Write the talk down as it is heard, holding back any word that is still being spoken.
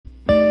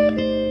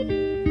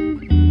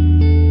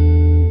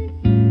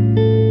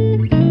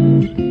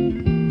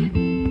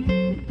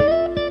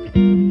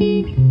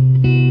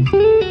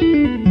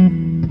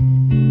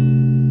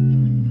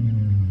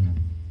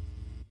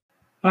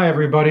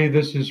everybody.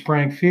 This is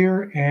Frank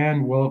Fear,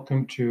 and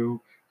welcome to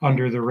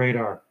Under the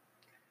Radar.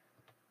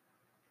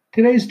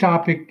 Today's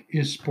topic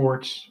is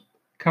sports,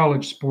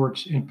 college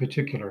sports in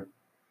particular,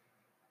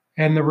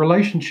 and the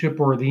relationship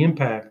or the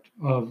impact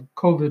of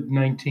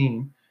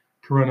COVID-19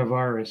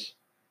 coronavirus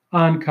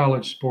on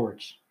college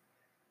sports.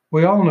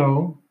 We all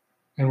know,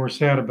 and we're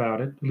sad about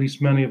it, at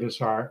least many of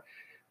us are,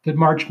 that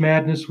March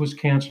Madness was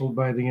canceled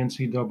by the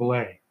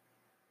NCAA.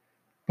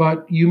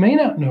 But you may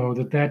not know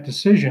that that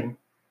decision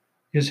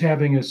is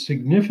having a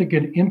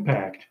significant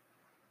impact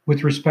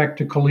with respect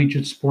to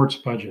collegiate sports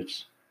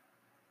budgets.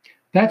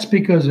 That's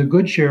because a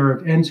good share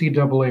of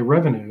NCAA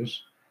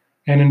revenues,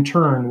 and in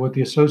turn what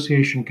the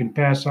association can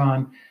pass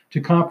on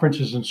to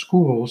conferences and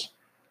schools,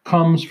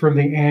 comes from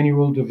the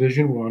annual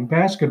Division I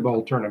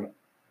basketball tournament.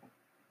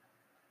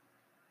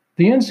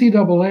 The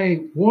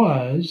NCAA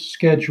was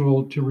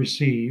scheduled to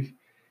receive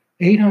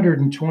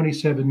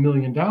 $827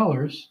 million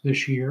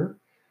this year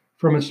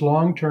from its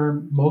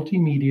long-term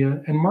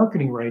multimedia and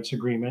marketing rights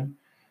agreement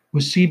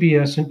with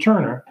CBS and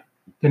Turner,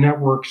 the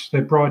networks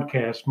that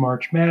broadcast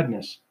March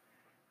Madness.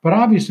 But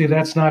obviously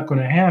that's not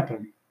going to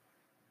happen.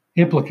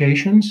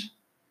 Implications?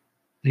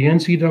 The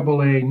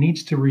NCAA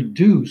needs to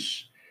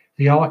reduce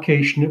the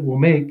allocation it will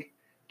make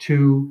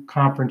to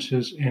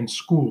conferences and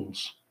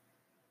schools.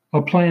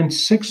 A planned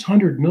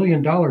 $600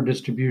 million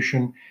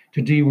distribution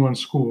to D1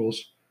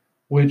 schools,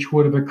 which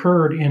would have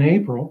occurred in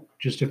April,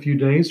 just a few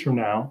days from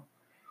now,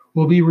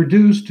 will be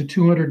reduced to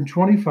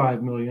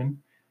 $225 million,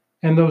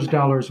 and those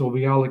dollars will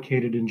be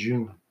allocated in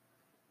June.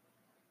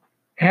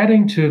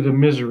 Adding to the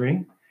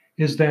misery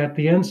is that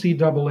the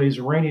NCAA's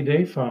rainy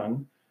day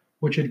fund,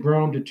 which had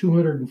grown to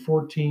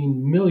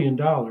 $214 million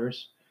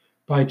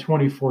by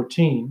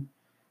 2014,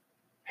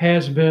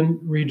 has been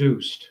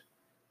reduced.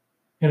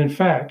 And in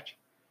fact,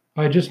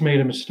 I just made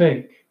a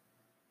mistake.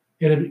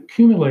 It had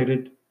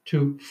accumulated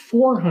to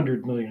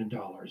 $400 million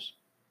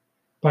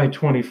by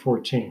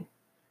 2014.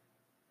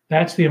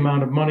 That's the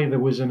amount of money that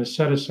was in a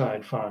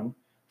set-aside fund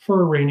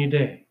for a rainy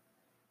day.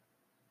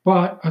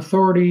 But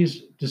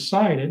authorities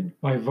decided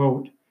by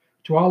vote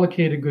to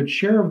allocate a good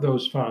share of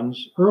those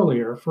funds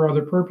earlier for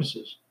other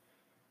purposes.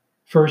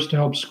 First, to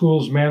help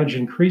schools manage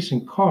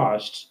increasing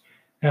costs.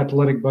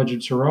 Athletic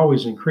budgets are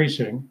always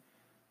increasing.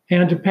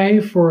 And to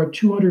pay for a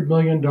 $200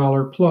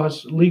 million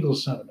plus legal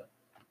settlement.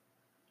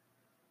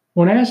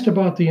 When asked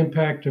about the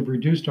impact of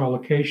reduced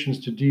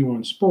allocations to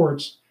D1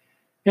 sports,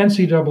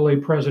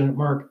 NCAA President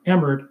Mark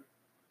Emmert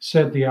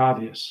said the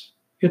obvious: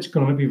 it's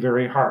going to be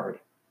very hard.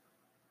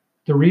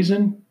 The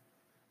reason?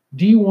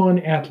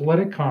 D1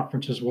 athletic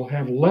conferences will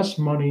have less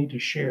money to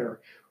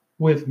share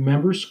with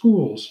member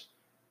schools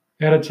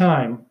at a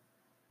time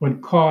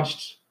when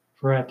costs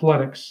for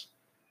athletics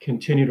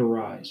continue to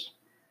rise.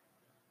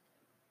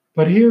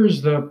 But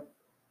here's I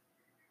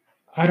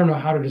don't know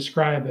how to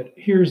describe it.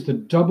 Here's the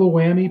double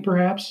whammy,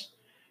 perhaps.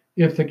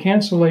 If the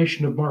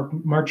cancellation of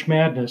March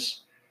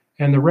Madness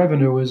and the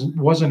revenue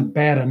wasn't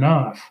bad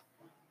enough,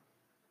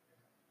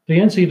 the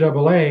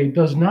NCAA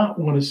does not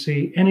want to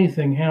see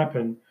anything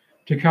happen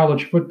to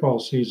college football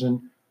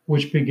season,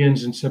 which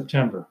begins in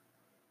September.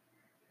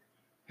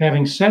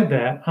 Having said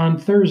that, on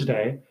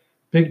Thursday,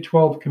 Big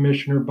 12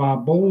 Commissioner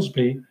Bob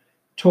Bowlesby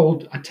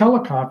told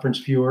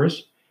teleconference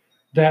viewers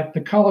that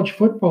the college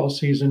football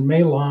season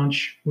may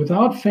launch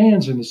without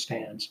fans in the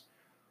stands,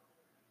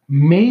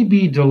 may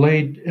be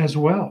delayed as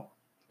well.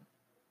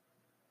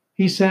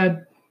 He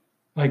said,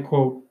 I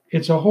quote,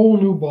 "It's a whole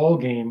new ball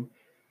game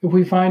if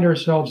we find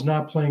ourselves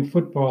not playing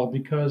football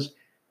because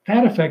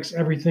that affects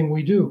everything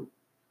we do."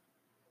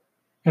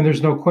 And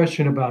there's no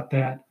question about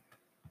that.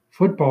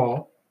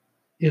 Football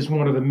is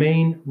one of the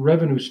main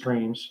revenue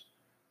streams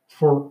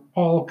for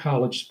all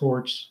college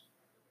sports,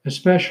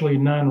 especially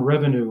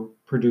non-revenue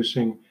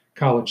producing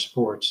college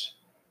sports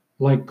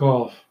like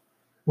golf,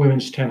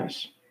 women's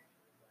tennis.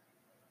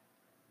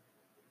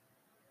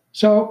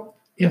 So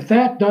if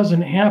that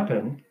doesn't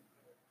happen,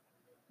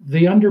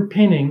 the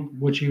underpinning,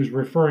 which he was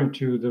referring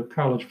to, the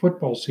college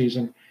football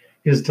season,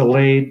 is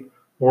delayed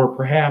or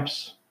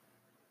perhaps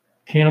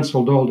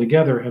canceled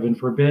altogether, heaven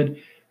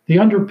forbid. The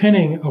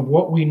underpinning of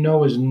what we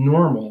know as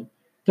normal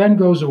then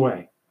goes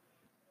away.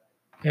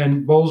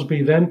 And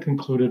Bowlesby then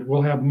concluded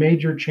we'll have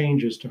major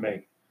changes to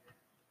make,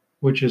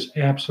 which is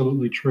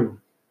absolutely true.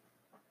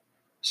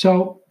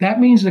 So that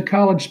means that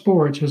college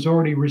sports has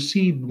already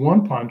received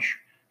one punch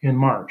in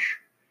March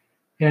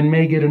and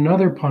may get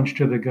another punch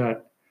to the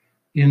gut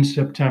in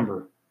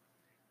September.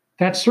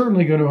 That's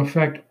certainly going to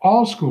affect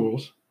all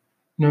schools,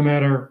 no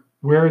matter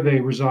where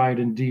they reside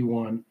in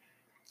D1,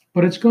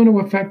 but it's going to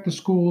affect the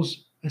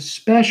schools,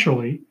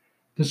 especially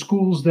the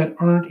schools that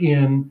aren't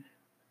in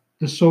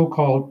the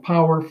so-called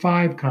Power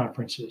 5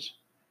 conferences.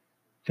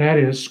 That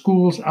is,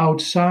 schools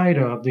outside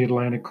of the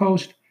Atlantic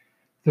Coast,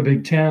 the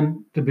Big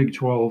 10, the Big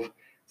 12,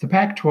 the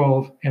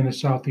Pac-12, and the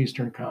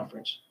Southeastern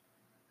Conference.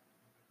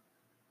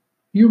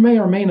 You may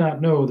or may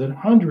not know that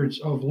hundreds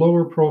of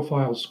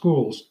lower-profile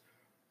schools,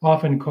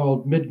 often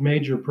called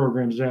mid-major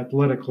programs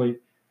athletically,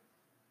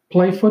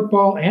 play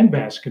football and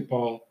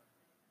basketball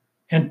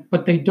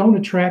but they don't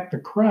attract the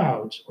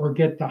crowds or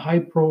get the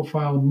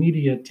high-profile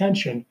media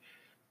attention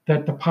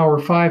that the Power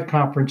Five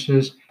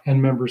conferences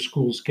and member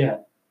schools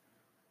get.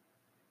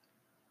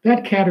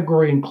 That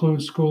category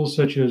includes schools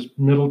such as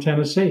Middle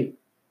Tennessee,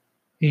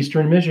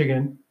 Eastern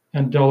Michigan,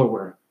 and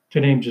Delaware,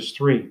 to name just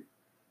three.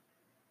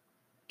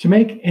 To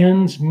make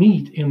ends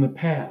meet in the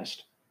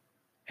past,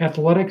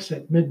 athletics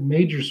at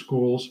mid-major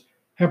schools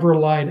have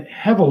relied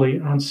heavily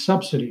on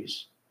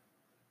subsidies.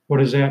 What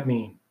does that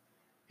mean?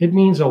 It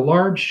means a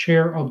large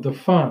share of the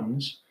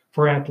funds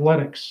for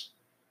athletics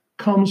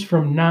comes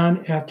from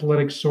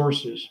non-athletic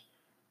sources,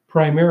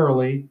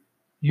 primarily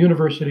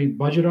university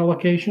budget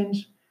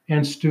allocations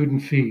and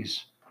student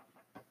fees.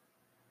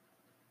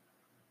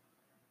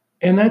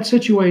 And that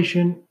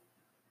situation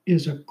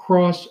is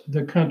across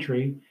the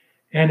country,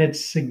 and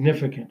it's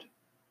significant.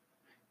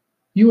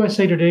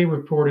 USA Today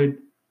reported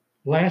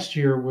last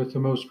year, with the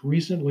most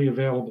recently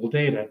available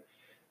data,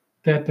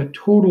 that the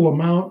total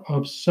amount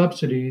of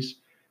subsidies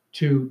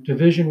to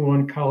Division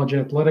I college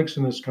athletics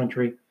in this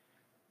country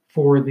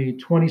for the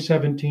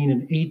 2017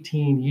 and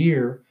 18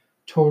 year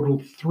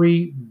totaled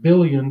 $3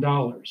 billion.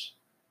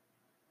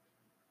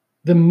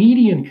 The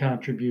median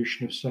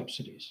contribution of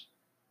subsidies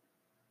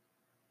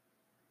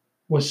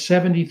was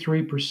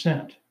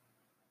 73%.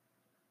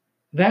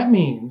 That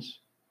means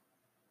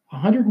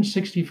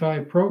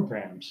 165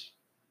 programs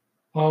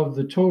of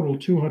the total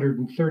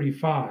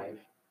 235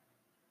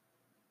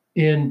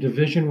 in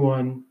Division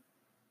I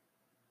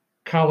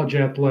college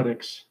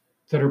athletics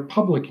that are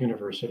public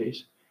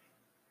universities,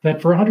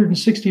 that for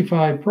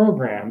 165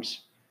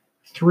 programs,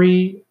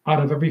 3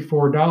 out of every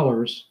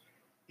 $4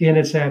 in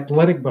its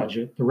athletic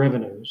budget, the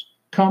revenues,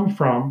 come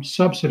from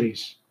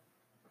subsidies.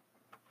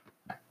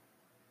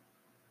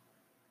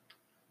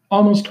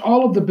 Almost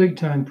all of the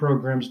big-time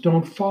programs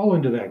don't fall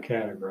into that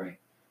category.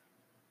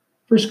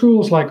 For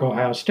schools like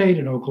Ohio State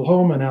and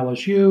Oklahoma and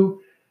LSU,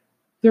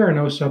 there are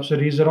no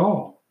subsidies at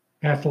all.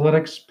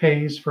 Athletics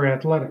pays for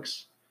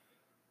athletics.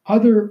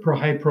 Other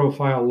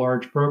high-profile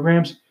large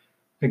programs,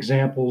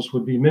 examples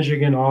would be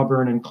Michigan,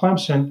 Auburn, and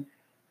Clemson,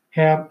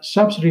 have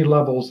subsidy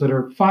levels that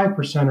are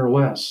 5% or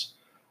less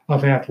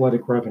of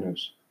athletic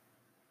revenues.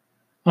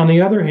 On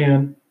the other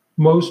hand,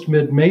 most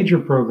mid-major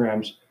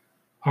programs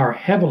are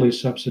heavily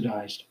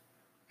subsidized,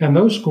 and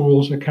those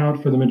schools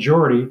account for the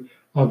majority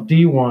of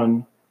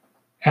D1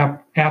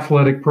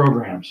 athletic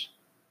programs.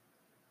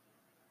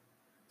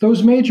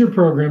 Those major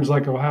programs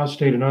like Ohio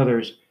State and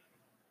others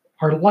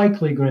are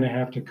likely going to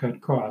have to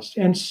cut costs,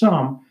 and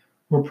some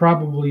will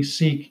probably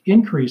seek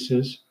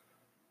additions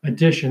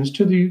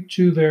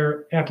to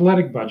their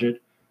athletic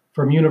budget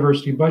from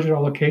university budget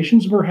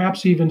allocations,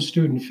 perhaps even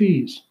student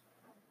fees.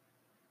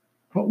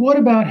 But what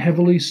about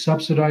heavily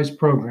subsidized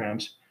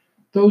programs,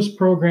 those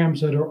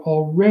programs that are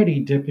already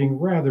dipping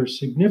rather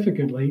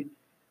significantly,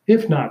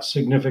 if not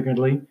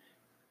significantly,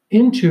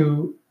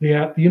 into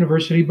the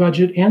university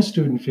budget and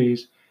student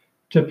fees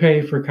to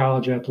pay for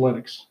college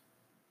athletics?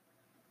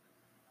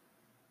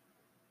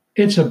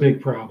 It's a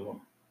big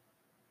problem.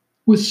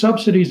 With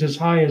subsidies as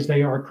high as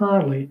they are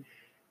currently,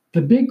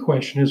 the big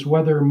question is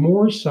whether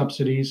more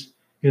subsidies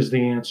is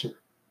the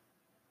answer.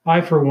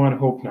 I, for one,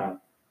 hope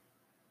not.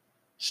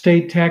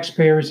 State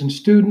taxpayers and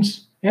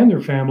students and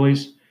their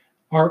families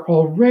are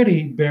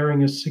already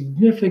bearing a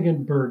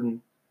significant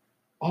burden,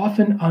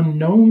 often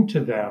unknown to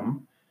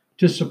them,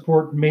 to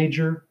support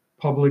major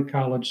public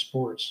college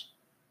sports.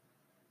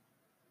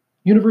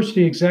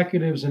 University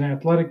executives and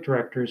athletic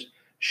directors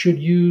should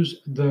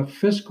use the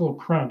fiscal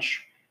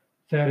crunch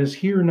that is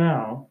here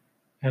now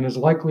and is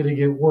likely to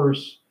get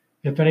worse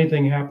if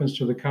anything happens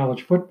to the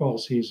college football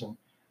season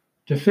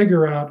to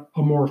figure out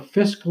a more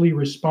fiscally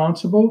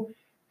responsible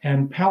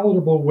and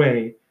palatable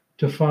way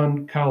to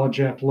fund college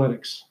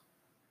athletics.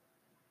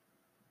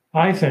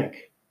 I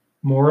think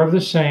more of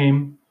the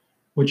same,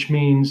 which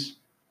means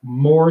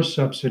more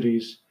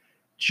subsidies,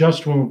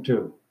 just won't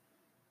do.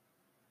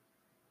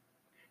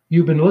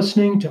 You've been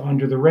listening to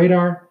Under the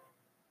Radar.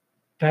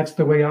 That's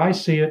the way I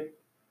see it.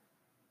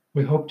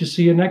 We hope to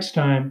see you next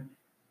time.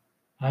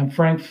 I'm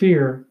Frank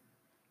Fear.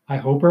 I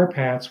hope our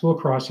paths will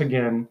cross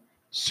again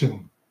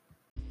soon.